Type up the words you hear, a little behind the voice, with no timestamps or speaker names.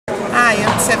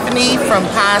Tiffany from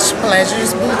Posh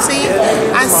Pleasures Boutique.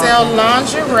 I sell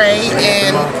lingerie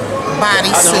and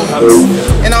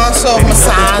bodysuits, and also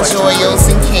massage oils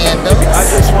and candles. I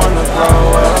just wanna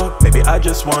grow up, baby, I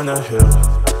just wanna heal.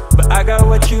 But I got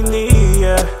what you need,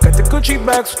 yeah. Got the Gucci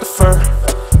bags with the fur,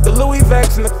 the Louis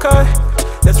bags in the cut.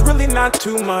 That's really not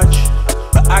too much,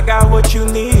 but I got what you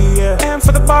need, yeah. And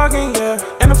for the bargain, yeah.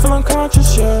 And I'm feeling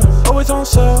conscious, yeah. Always on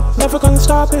sale, never gonna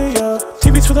stop it, yeah.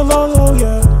 TVs for the low,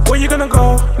 yeah. Where you gonna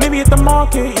go? Maybe at the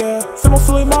market, yeah. Fillmore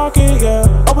Flea market,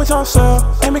 yeah. Always on sale,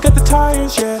 and we got the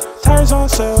tires, yeah. Tires on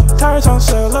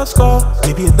sale, let's go.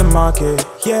 Maybe at the market,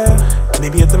 yeah.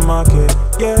 Maybe at the market,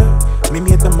 yeah.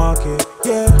 Maybe at the market,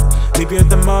 yeah. Maybe at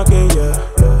the market, yeah.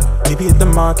 Maybe at the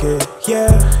market,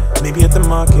 yeah. Maybe at the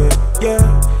market, yeah.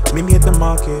 Maybe at the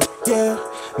market, yeah.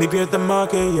 Maybe at the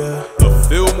market, yeah. The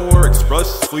Fillmore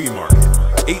Express Flea Market,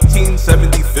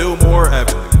 1870 Fillmore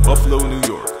Avenue, Buffalo, New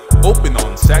York. Open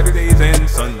on Saturdays and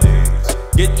Sundays.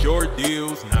 Get your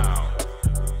deals now.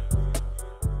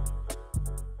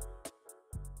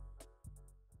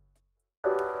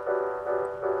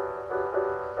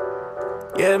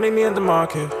 Yeah, meet me at the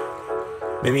market.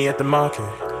 Meet me at the market.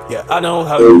 Yeah, I know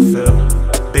how you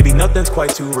feel. Baby, nothing's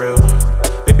quite too real.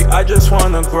 Baby, I just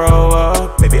wanna grow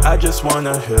up. Baby, I just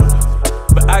wanna heal.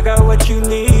 But I got what you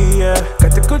need, yeah.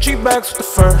 Got the Gucci bags with the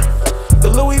fur, the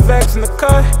Louis bags in the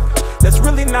cut. That's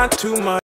really not too much.